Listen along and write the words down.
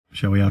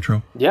Shall we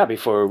outro? Yeah,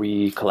 before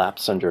we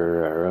collapse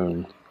under our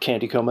own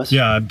candy comas.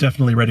 Yeah, I'm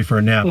definitely ready for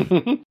a nap.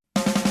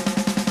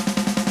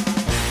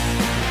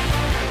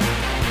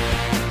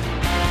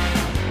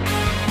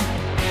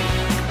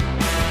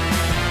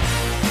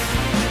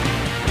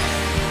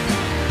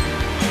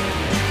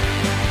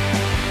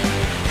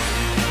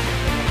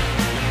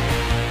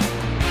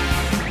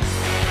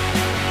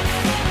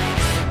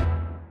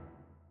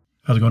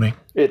 How's it going, Nate?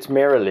 It's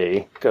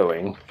merrily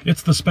going.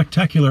 It's the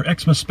Spectacular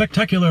Xmas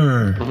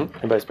Spectacular.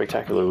 And by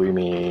spectacular, we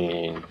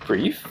mean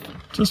brief?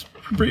 Just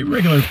a pretty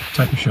regular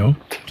type of show.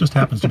 Just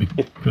happens to be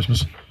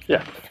Christmas.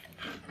 Yeah.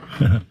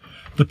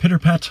 The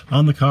pitter-pat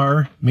on the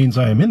car means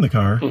I am in the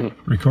car,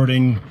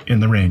 recording in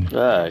the rain.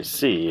 I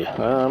see.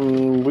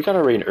 We got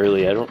our rain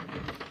early. I don't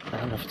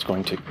know if it's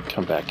going to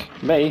come back.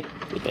 It may.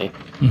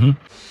 Mm-hmm.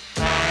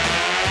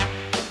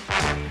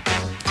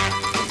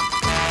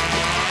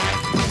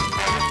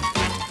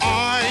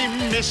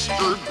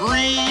 Mr.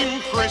 Green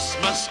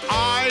Christmas,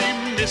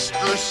 I'm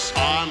Mr.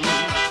 Sun.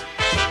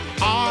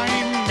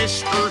 I'm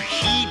Mr.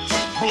 Heat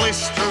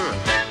Blister.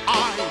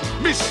 I'm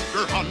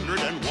Mr.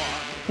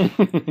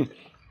 101.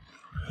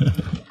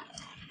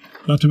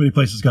 Not too many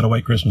places got a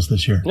white Christmas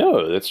this year.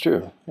 No, that's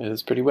true. It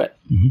is pretty wet.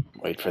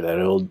 Wait for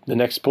the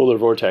next polar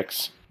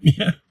vortex.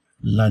 Yeah.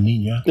 La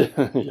Nina.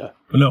 Yeah.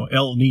 No,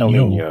 El Nino.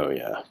 El Nino,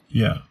 yeah.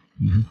 Yeah.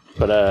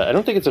 But I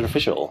don't think it's an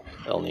official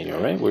El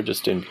Nino, right? We're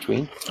just in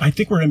between. I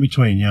think we're in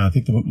between, yeah. I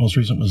think the most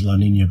recent was La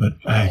Nina, but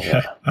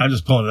I'm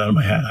just pulling it out of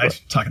my hat. I'm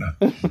talking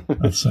to...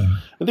 That's, I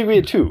think we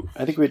had two.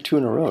 I think we had two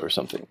in a row or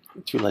something.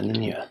 Two La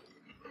Nina.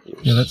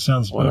 Yeah, that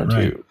sounds about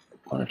right.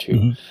 One or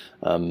two.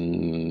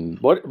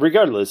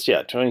 Regardless,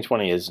 yeah,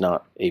 2020 is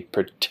not a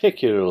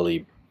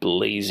particularly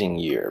blazing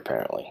year,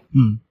 apparently.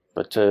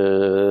 But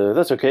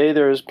that's okay.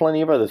 There's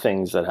plenty of other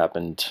things that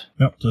happened.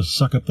 Yep, to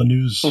suck up the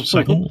news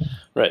cycle.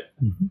 Right.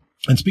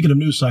 And speaking of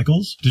news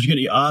cycles, did you get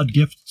any odd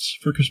gifts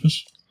for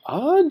Christmas?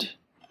 Odd?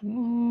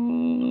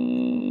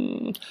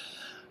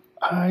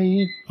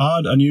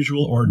 Odd,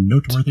 unusual, or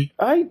noteworthy?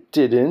 I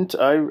didn't.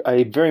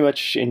 I very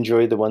much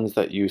enjoyed the ones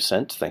that you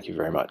sent. Thank you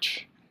very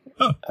much.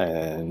 Oh.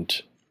 And...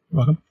 You're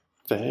welcome.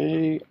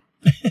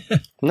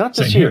 Not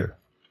this Same year. here.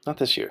 Not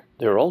this year.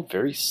 They were all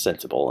very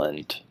sensible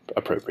and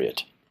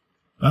appropriate.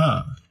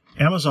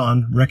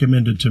 Amazon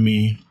recommended to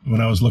me when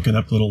I was looking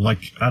up little,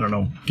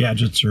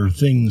 gadgets or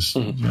things,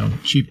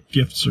 cheap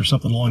gifts or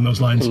something along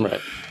those lines.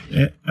 Right.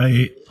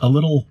 A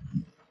little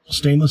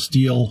stainless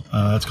steel,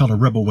 it's called a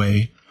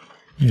Rebaway.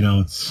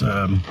 It's,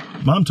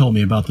 Mom told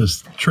me about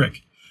this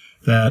trick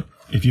that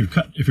if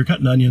you're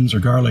cutting onions or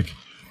garlic,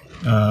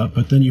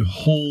 but then you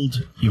hold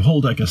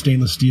like a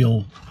stainless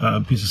steel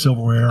piece of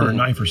silverware or a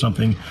knife or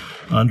something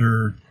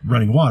under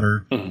running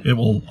water, it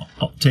will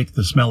take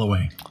the smell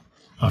away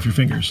off your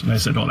fingers. And I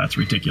said, oh, that's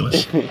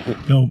ridiculous.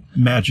 No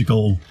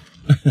magical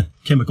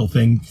chemical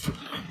thing.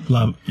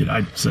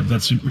 I said,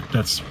 that's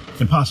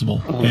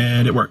impossible.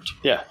 And it worked.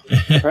 Yeah.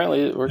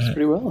 Apparently it works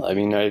pretty well. I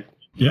mean,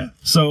 Yeah.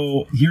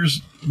 So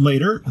years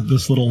later,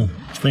 this little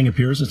thing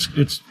appears.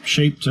 It's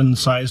shaped and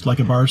sized like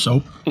a bar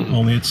soap,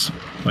 only it's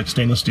like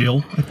stainless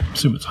steel. I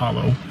assume it's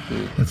hollow.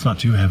 It's not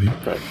too heavy.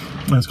 Right.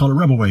 And it's called a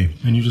Rebaway.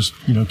 And you just,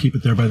 keep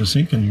it there by the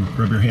sink and you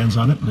rub your hands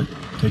on it and it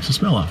takes the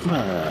smell off.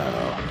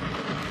 Wow.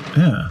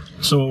 Yeah.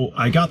 So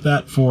I got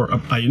that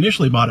I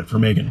initially bought it for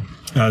Megan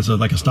as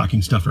a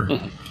stocking stuffer.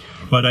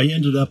 But I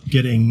ended up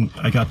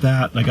I got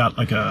that, and I got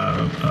like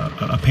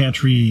a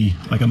pantry,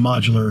 like a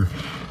modular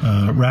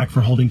rack for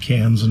holding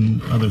cans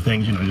and other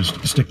things.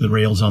 Just stick the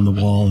rails on the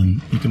wall,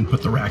 and you can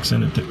put the racks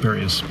in at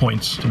various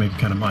points to make it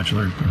kind of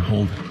modular and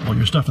hold all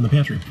your stuff in the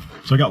pantry.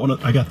 So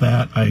I got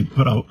that. I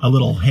put a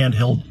little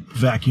handheld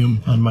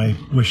vacuum on my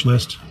wish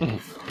list.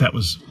 That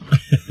was,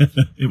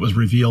 it was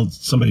revealed,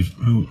 somebody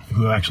who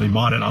actually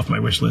bought it off my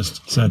wish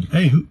list said,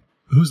 hey,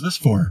 who's this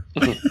for?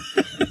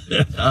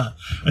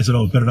 I said,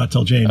 oh, better not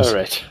tell James. All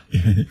right.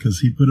 Because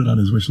he put it on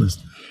his wish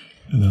list.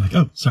 And they're like,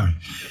 oh, sorry.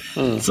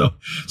 So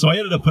I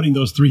ended up putting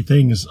those three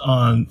things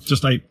on,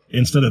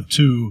 instead of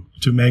two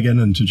to Megan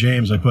and to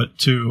James, I put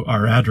to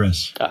our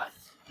address.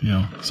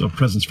 So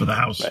presents for the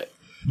house. Right.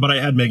 But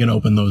I had Megan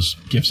open those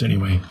gifts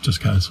anyway, just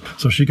because.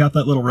 So she got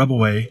that little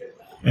Rebaway,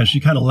 and she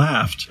kind of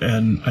laughed,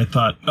 and I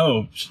thought,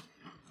 oh,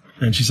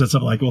 and she said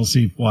something like, we'll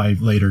see why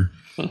later,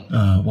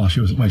 while she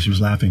was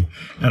laughing.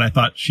 And I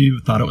thought she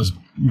thought it was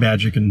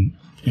magic and,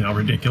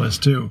 ridiculous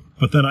too.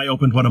 But then I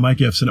opened one of my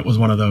gifts, and it was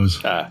one of those.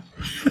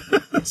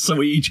 So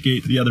we each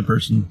gave the other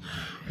person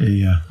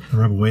a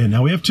Rebaway, and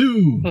now we have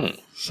two.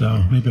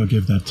 So maybe I'll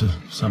give that to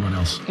someone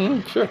else.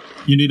 Sure.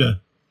 You need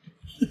a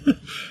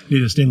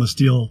stainless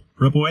steel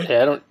Rebaway? Hey,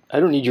 I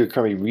don't need your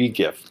crummy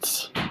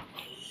re-gifts.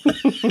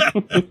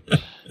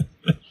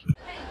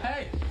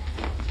 Hey.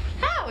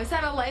 Oh, is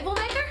that a label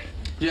maker?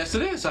 Yes,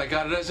 it is. I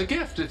got it as a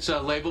gift. It's a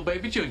Label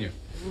Baby Junior.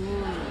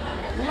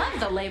 Love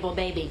the label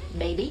baby.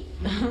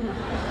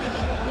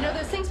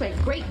 Those things make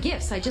great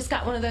gifts. I just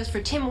got one of those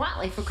for Tim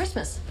Watley for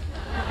Christmas.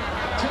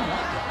 Tim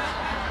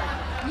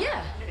Watley?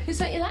 Yeah. Who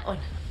sent you that one?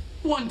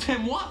 One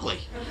Tim Watley.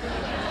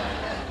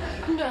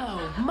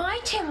 No, my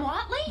Tim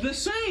Watley? The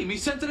same. He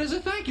sent it as a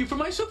thank you for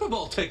my Super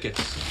Bowl tickets.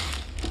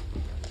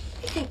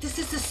 I think this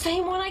is the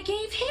same one I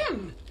gave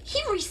him.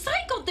 He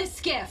recycled this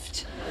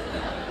gift.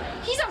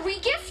 He's a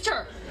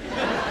regifter.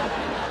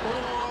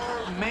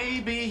 Or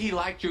maybe he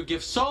liked your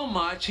gift so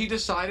much he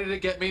decided to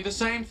get me the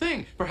same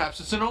thing. Perhaps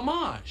it's an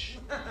homage.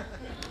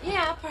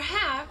 Yeah,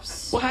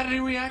 perhaps. Well, how did he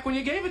react when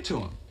you gave it to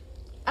him?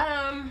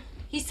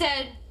 He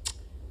said,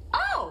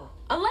 "Oh,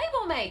 a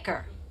label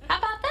maker. How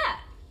about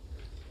that?"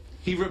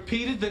 He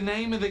repeated the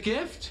name of the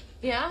gift?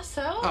 Yeah,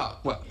 so? Oh,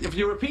 well, if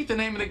you repeat the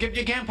name of the gift,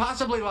 you can't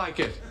possibly like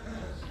it.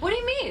 What do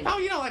you mean? Oh,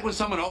 you know, like when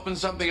someone opens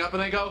something up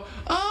and they go,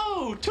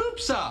 "Oh, tube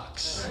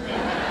socks." What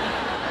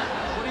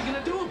are you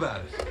gonna do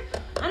about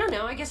it? I don't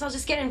know. I guess I'll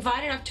just get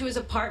invited up to his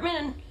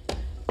apartment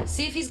and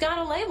see if he's got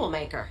a label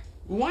maker.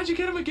 Why'd you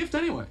get him a gift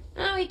anyway?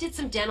 Oh, he did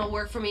some dental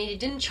work for me and he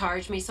didn't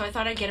charge me, so I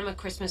thought I'd get him a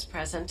Christmas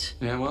present.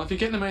 Yeah, well, if you're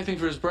getting him anything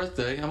for his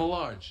birthday, I'm a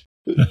large.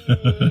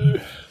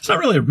 It's not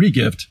really a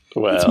regift.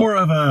 Well. It's more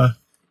of a,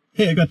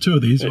 hey, I got 2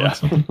 of these. You want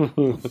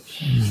something?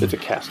 It's a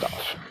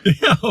cast-off.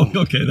 Yeah,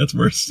 okay, that's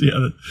worse.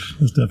 Yeah,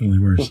 that's definitely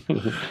worse.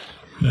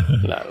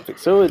 No, I don't think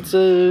so. It's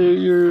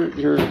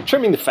you're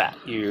trimming the fat.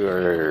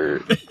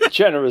 You're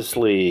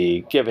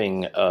generously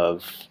giving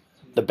of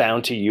the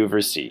bounty you've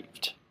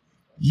received.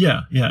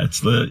 Yeah,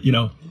 it's the,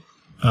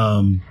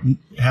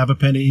 have a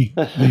penny,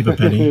 leave a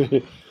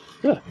penny.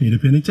 Need a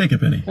penny, take a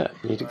penny. Yeah,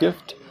 need a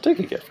gift, take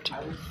a gift.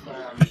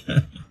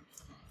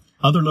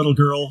 Other little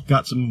girl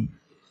got some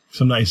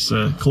nice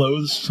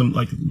clothes, some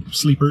like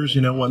sleepers,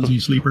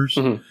 onesie sleepers.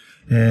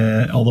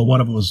 Mm-hmm. Although one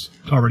of them was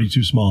already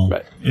too small.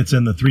 Right. It's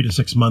in the 3 to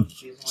 6 month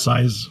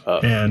size,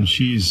 and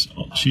she's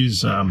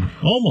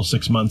almost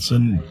 6 months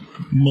and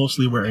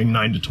mostly wearing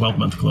 9 to 12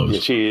 month clothes. Yeah,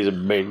 she's a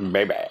big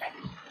baby.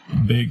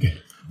 Big,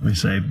 we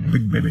say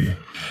big baby.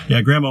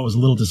 Yeah, Grandma was a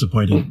little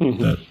disappointed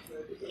that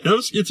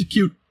it's a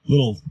cute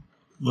little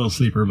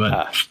sleeper,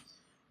 but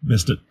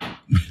missed it.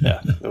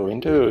 Yeah, the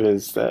window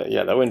is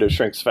that window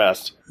shrinks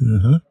fast.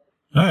 Uh-huh.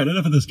 All right,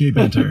 enough of this gay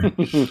banter.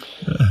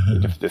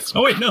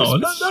 Oh wait, no,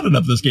 not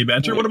enough of this gay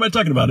banter. What am I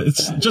talking about?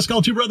 It's just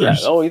called Two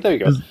Brothers. Yeah, oh, there you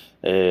go.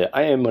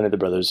 I am one of the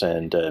brothers,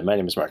 and my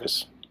name is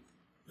Marcus.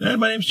 And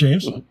my name's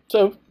James.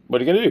 So,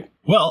 what are you going to do?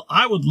 Well,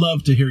 I would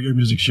love to hear your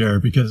music share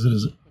because it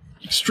is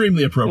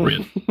extremely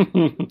appropriate.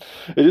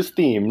 It is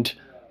themed,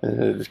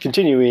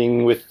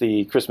 continuing with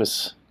the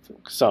Christmas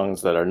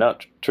songs that are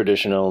not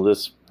traditional.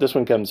 This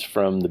one comes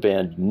from the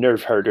band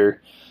Nerve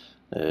Herder,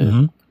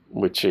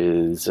 which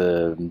is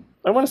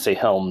I want to say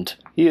helmed.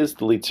 He is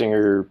the lead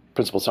singer,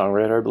 principal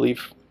songwriter, I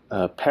believe.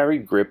 Parry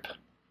Grip,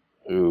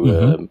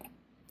 who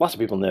lots of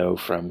people know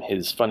from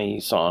his funny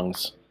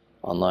songs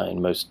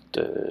online, most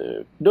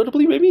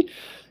notably maybe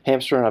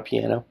Hamster on a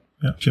Piano.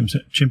 Yeah,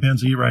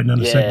 chimpanzee riding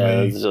on a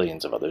Segway. Yeah,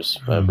 zillions of others.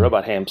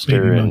 Robot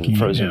Hamster and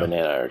Frozen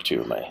Banana are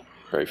 2 of my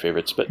very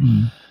favorites. But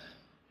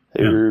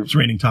it's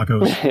raining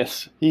tacos.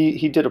 Yes,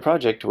 he did a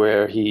project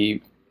where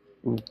he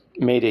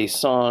made a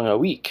song a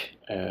week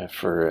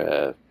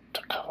for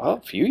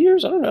a few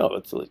years. I don't know.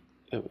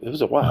 It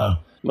was a while. Wow.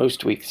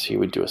 Most weeks he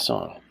would do a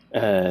song,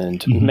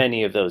 and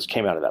many of those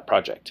came out of that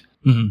project.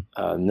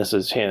 And this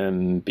is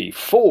him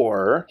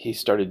before he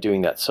started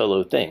doing that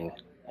solo thing.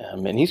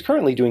 And he's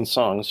currently doing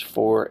songs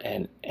for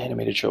an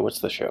animated show. What's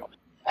the show?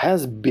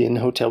 Has Been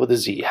Hotel with a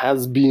Z.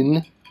 Has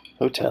Been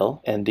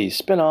Hotel. And the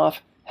spinoff,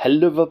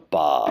 Hell of a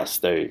Boss.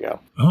 There you go.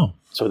 Oh.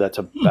 So that's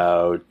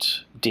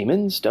about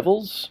demons,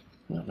 devils?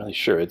 I'm not really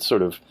sure. It's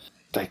sort of,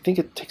 I think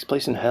it takes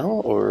place in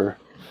hell, or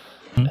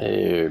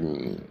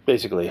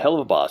basically Hell of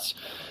a Boss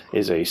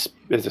is a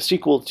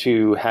sequel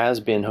to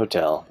Has Been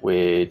Hotel,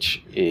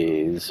 which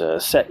is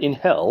set in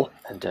hell,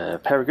 and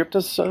Parry Grip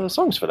does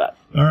songs for that.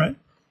 All right.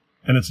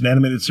 And it's an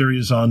animated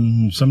series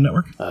on some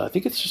network? I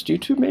think it's just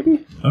YouTube,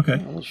 maybe. Okay.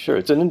 I'm not sure.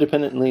 It's an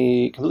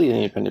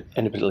completely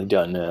independently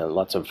done.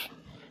 Lots of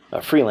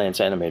freelance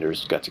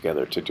animators got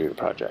together to do the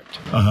project.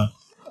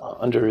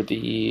 Under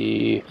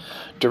the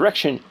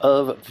direction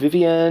of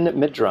Vivian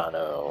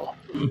Medrano.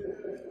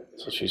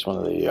 So she's one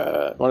of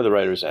the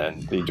writers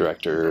and the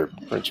director,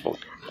 principal,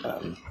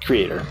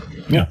 creator.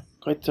 Yeah.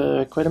 Quite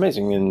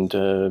amazing. And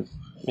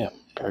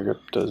Parry Grip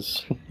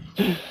does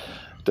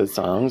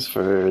songs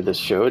for this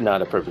show.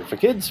 Not appropriate for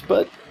kids,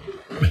 but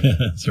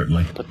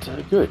certainly.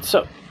 But good.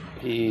 So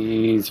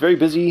he's very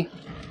busy,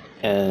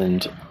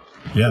 and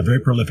very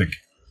prolific.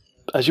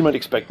 As you might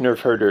expect, Nerve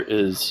Herder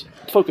is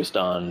focused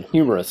on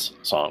humorous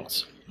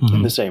songs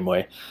in the same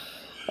way,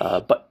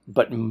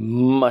 but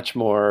much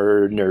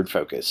more nerd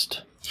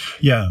focused.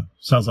 Yeah,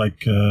 sounds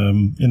like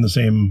in the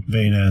same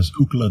vein as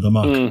Ookla the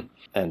Mock.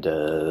 And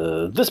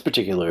this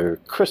particular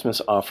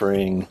Christmas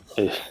offering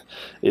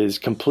is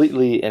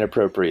completely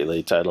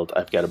inappropriately titled,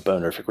 I've Got a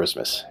Boner for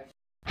Christmas.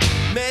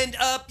 Mend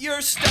up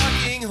your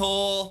stocking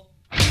hole,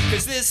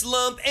 'cause this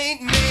lump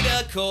ain't made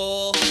of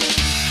coal.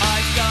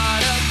 I've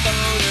got a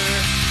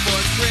boner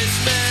for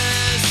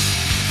Christmas.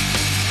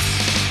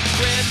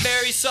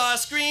 Cranberry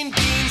sauce, green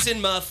beans,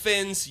 and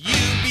muffins. You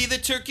be the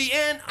turkey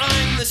and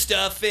I'm the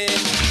stuffing.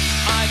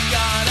 I've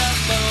got a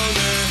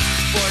boner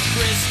for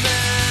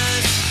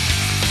Christmas.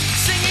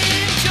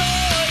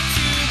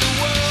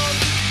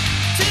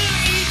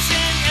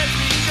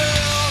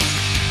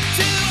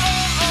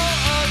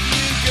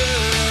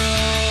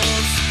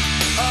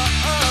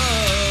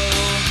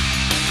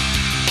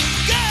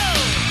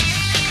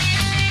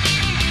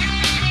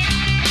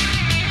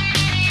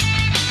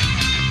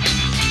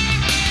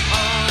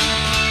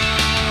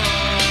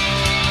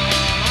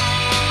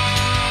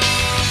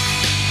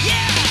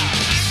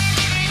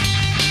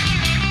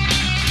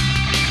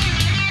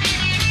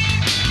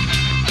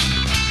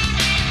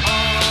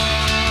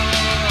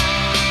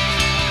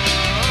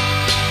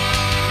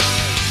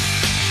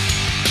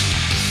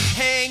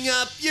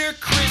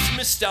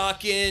 Christmas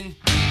stocking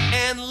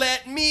and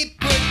let me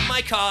put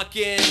my cock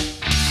in.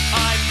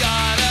 I've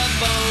got a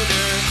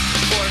boner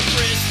for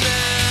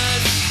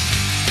Christmas.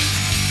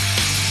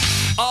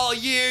 All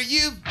year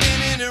you've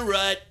been in a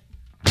rut.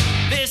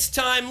 This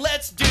time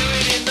let's do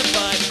it in the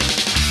butt.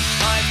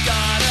 I've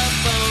got a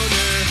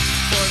boner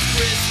for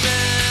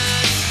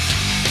Christmas.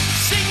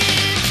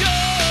 Singing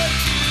joy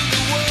to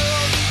the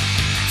world,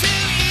 to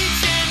each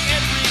and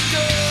every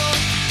girl,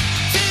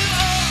 to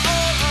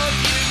all of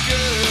you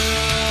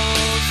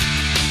girls.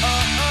 Oh,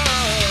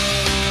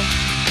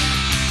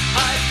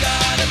 I've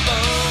got a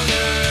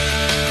boner.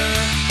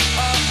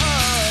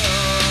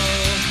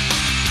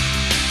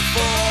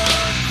 For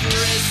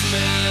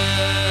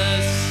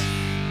Christmas.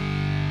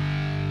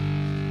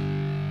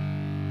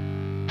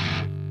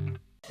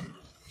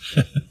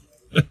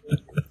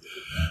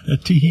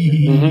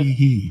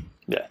 Tee-hee-hee-hee-hee.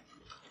 Yeah,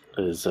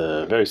 it was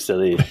very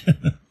silly,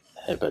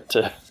 but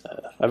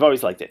I've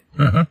always liked it.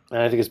 Uh-huh.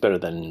 And I think it's better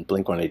than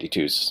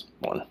Blink-182's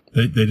one.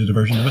 They did a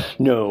version of it?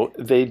 No,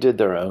 they did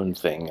their own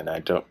thing, and I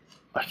can't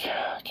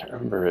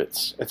remember.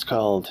 It's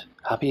called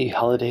Happy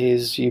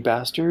Holidays, You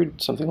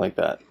Bastard, something like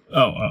that.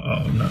 Oh,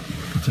 not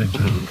the same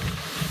time.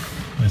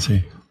 I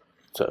see.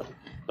 So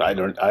I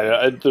don't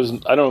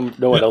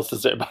know what else to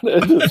say about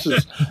it. It's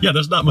just, Yeah,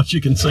 there's not much you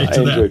can say I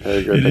to that. enjoyed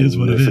Paragraph. It is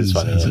what it This is.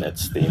 funny That's and it.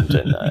 it's themed,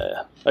 and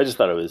I just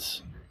thought it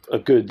was a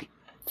good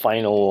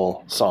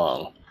final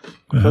song.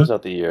 Close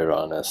out the year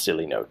on a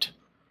silly note.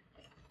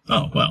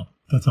 Oh, well,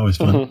 that's always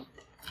fun.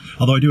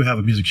 Although I do have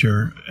a music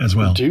share as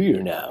well. Do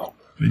you now?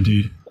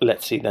 Indeed.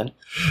 Let's see then.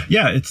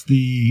 Yeah, it's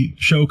the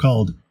show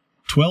called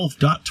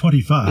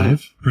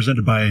 12.25,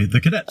 presented by the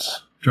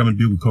Cadets Drum and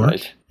Bugle Corps.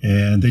 Right.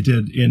 And they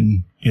did,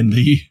 in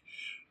the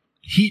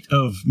heat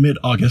of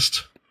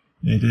mid-August,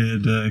 they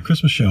did a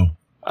Christmas show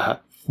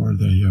for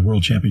the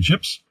World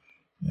Championships.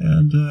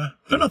 And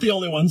they're not the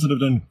only ones that have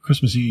done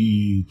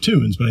Christmassy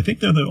tunes, but I think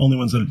they're the only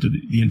ones that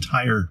did the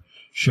entire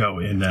show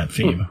in that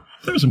theme.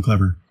 There were some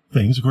clever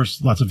things. Of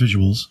course, lots of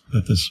visuals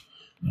that this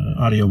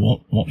audio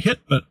won't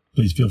hit, but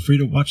please feel free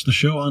to watch the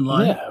show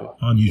online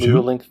on YouTube. We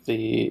will link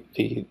the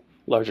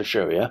larger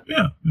show, yeah?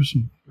 Yeah, there's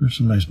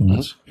some nice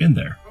moments in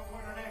there.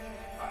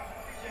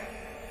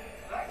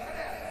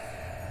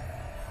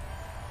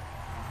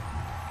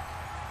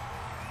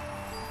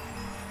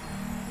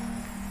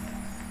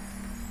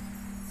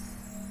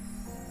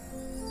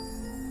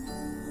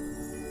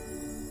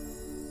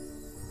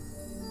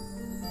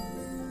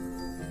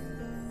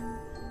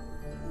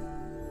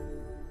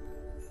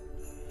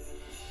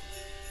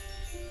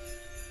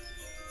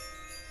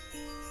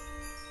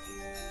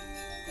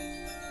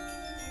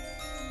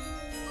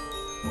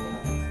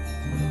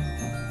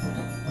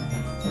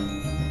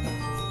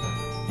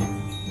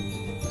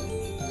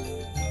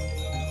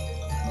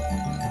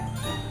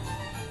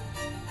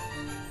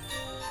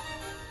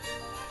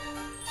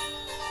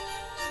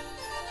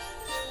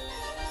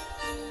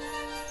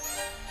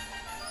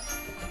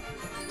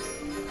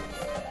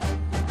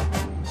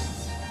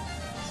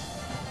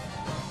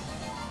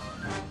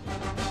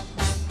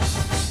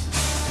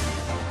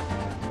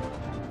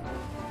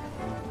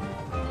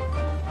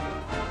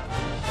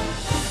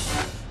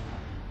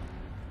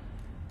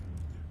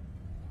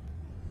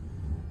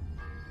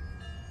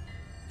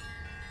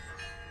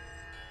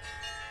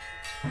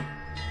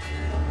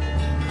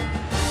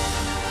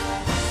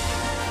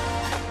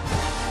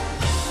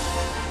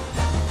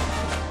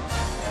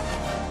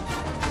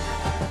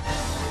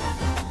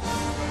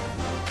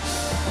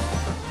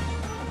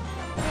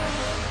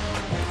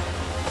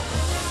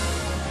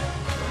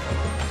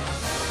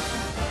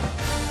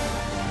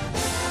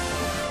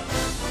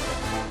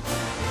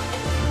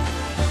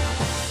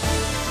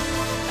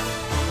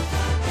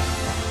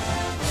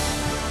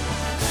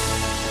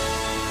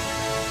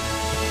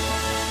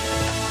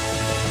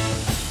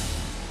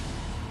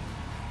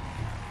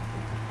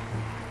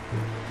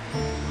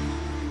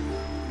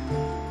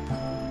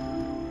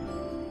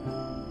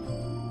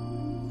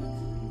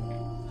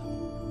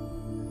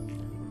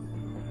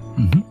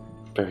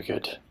 Very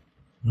good.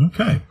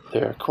 Okay.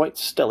 They're quite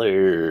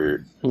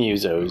stellar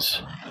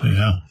musos.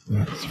 Yeah,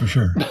 that's for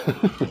sure.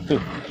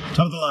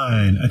 Top of the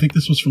line. I think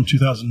this was from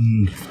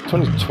 2000.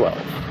 2012.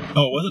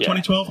 Oh, was it Yeah.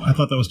 2012? I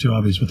thought that was too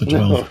obvious with the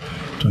 12.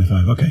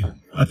 25. Okay.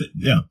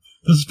 Yeah.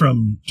 This is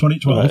from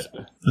 2012.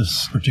 Right.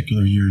 This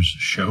particular year's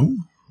show.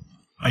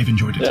 I've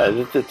enjoyed it.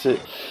 Yeah,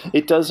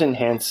 it does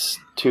enhance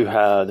to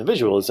how the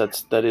visuals.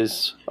 That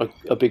is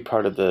a big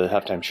part of the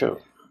halftime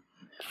show.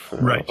 For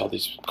Right. all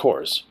these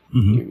cores,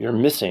 you're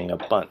missing a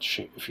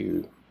bunch if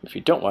you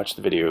don't watch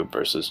the video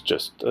versus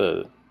just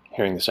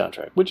hearing the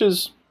soundtrack, which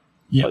is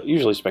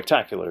usually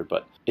spectacular,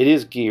 but it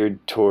is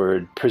geared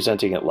toward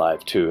presenting it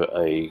live to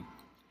a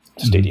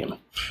stadium.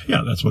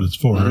 Yeah, that's what it's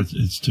for.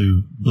 It's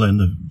to blend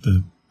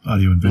the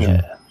audio and visual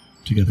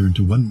together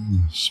into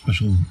one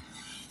special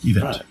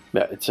event. Right.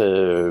 Yeah,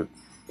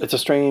 it's a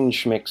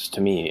strange mix to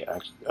me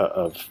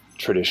of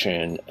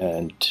tradition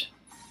and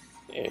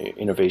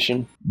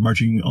innovation.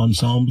 Marching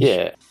ensembles.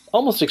 Yeah,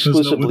 almost no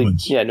exclusively.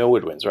 woodwinds. No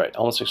woodwinds, right?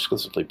 Almost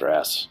exclusively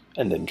brass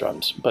and then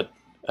drums. But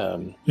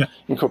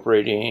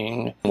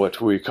incorporating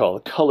what we call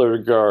color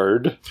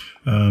guard.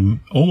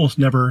 Almost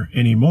never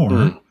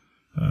anymore.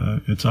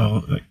 It's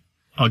all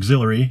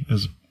auxiliary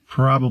is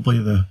probably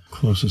the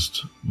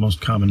closest, most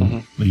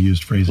commonly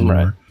used phrase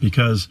anymore,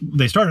 because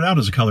they started out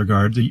as a color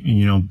guard.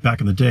 Back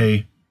in the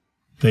day,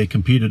 they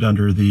competed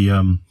under the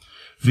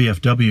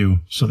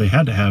VFW, so they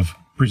had to have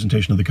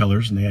presentation of the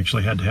colors, and they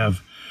actually had to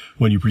have,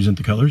 when you present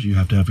the colors, you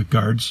have to have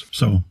guards.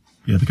 So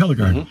you had the color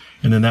guard,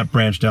 and then that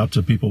branched out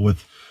to people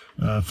with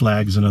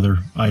flags and other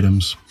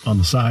items on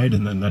the side,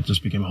 and then that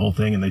just became a whole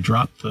thing, and they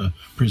dropped the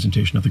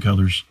presentation of the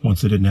colors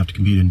once they didn't have to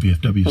compete in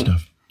VFW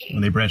stuff.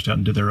 When they branched out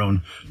and did their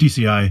own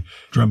DCI,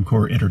 Drum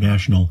Corps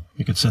International,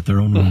 they could set their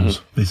own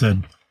rules. They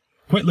said,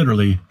 quite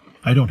literally,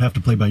 I don't have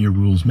to play by your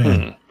rules,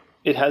 man.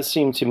 It has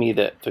seemed to me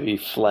that the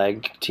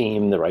flag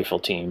team, the rifle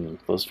team,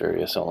 those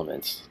various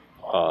elements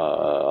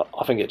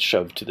often get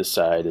shoved to the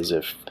side as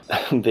if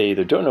they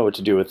either don't know what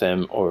to do with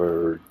them,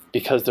 or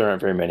because there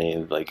aren't very many,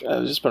 like,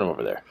 just put them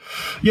over there.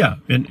 Yeah,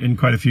 in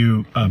quite a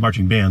few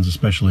marching bands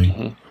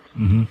especially,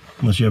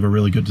 unless you have a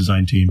really good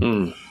design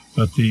team.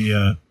 But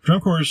the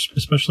drum corps,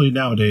 especially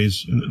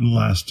nowadays, in the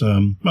last,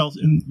 in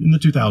the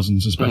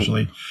 2000s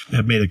especially,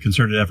 have made a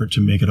concerted effort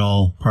to make it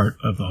all part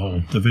of the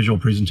whole. The visual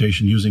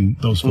presentation using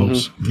those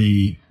folks,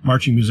 the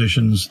marching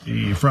musicians,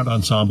 the front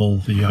ensemble,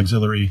 the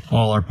auxiliary,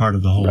 all are part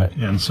of the whole,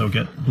 and so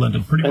get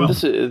blended pretty well.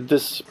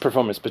 This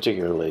performance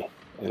particularly,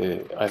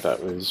 I thought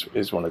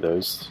is one of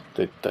those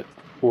that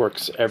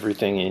works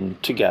everything in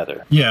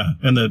together. Yeah,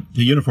 and the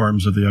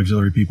uniforms of the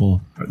auxiliary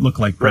people look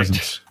like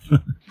presents.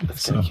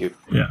 That's kind of cute.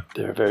 Yeah.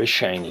 They're very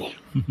shiny,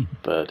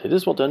 but it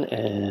is well done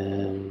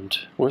and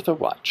worth a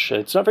watch.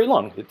 It's not very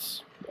long.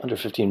 It's under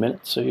 15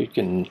 minutes, so you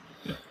can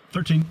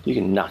 13. You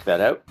can knock that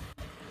out.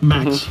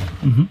 Max.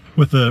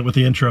 With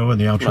the intro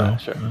and the outro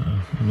Sure.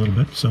 a little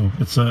bit. So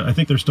it's I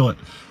think they're still at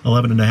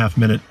 11.5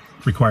 minute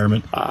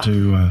requirement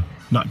to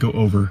not go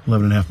over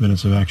 11.5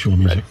 minutes of actual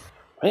music.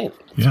 Right.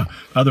 Yeah.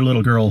 Other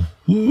little girl.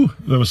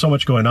 There was so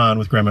much going on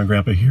with Grandma and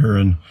Grandpa here,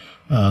 and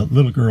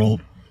little girl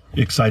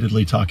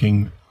excitedly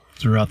talking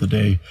throughout the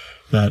day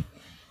that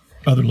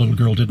other little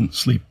girl didn't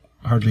sleep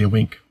hardly a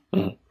wink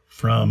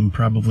from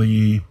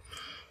probably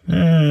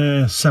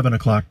 7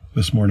 o'clock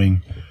this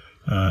morning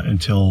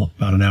until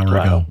about an hour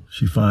ago.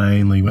 She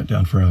finally went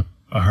down for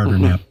a harder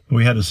nap.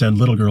 We had to send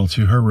little girl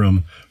to her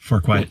room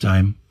for quiet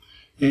time.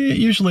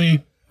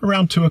 Usually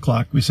around 2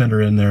 o'clock, we send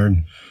her in there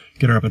and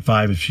get her up at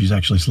 5 if she's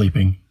actually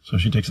sleeping. So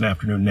she takes an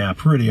afternoon nap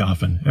pretty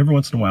often. Every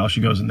once in a while,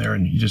 she goes in there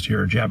and you just hear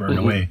her jabbering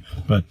away.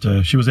 But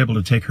she was able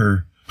to take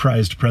her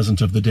prized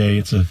present of the day.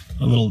 It's a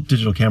little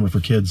digital camera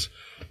for kids.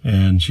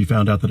 And she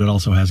found out that it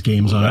also has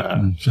games on it.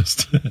 And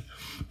just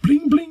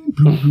bling, bling,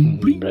 bloom, bloom,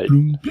 bling,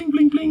 bloom, bling,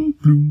 bling, bling,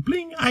 bloom,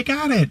 bling. I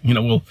got it.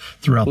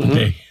 Throughout the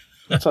day.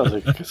 That sounds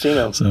like a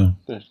casino. So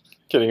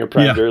getting her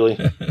primed early.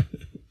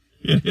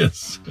 It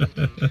is.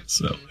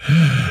 So,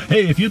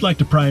 hey, if you'd like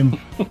to prime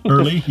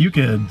early, you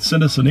can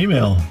send us an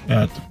email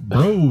at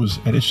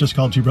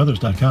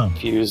bros@itsjustcalled2brothers.com.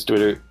 If you use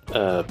Twitter,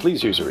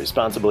 please use it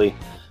responsibly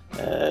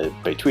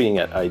by tweeting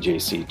at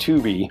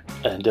IJC2B.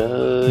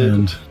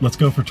 And let's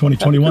go for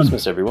 2021. Happy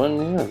Christmas,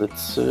 everyone. Yeah,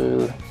 let's...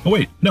 Oh,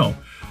 wait, no.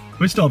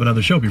 We still have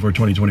another show before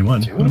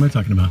 2021. What am I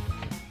talking about?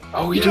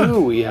 Oh, we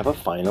do. We have a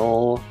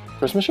final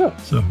Christmas show.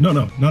 So, no,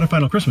 not a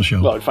final Christmas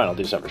show. Well, final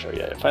December show,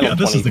 yeah. Final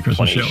this is the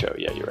Christmas show.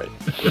 Yeah, you're right.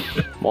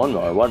 One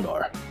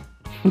more.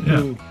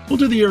 Yeah, we'll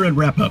do the year-end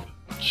wrap-up.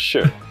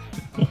 Sure.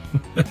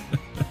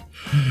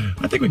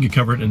 I think we could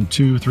cover it in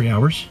 2-3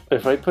 hours.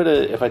 If I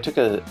took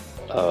a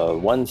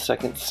 1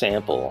 second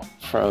sample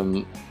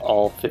from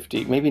all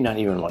 50, maybe not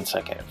even 1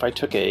 second. If I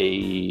took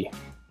a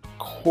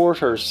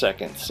quarter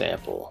second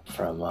sample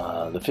from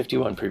the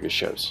 51 previous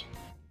shows,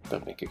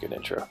 that'd make a good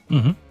intro.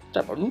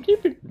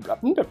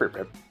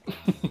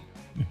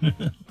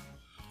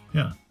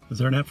 Yeah. Is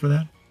there an app for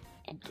that?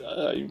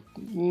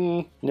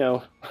 No,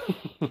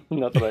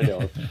 not that I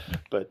know of.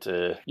 But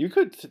you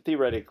could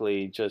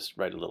theoretically just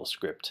write a little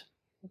script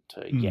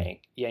to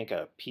yank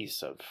a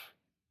piece of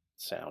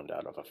sound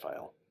out of a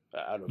file,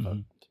 out of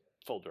a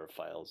folder of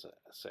files,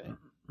 say.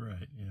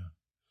 Right, yeah.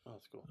 Oh,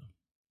 that's cool.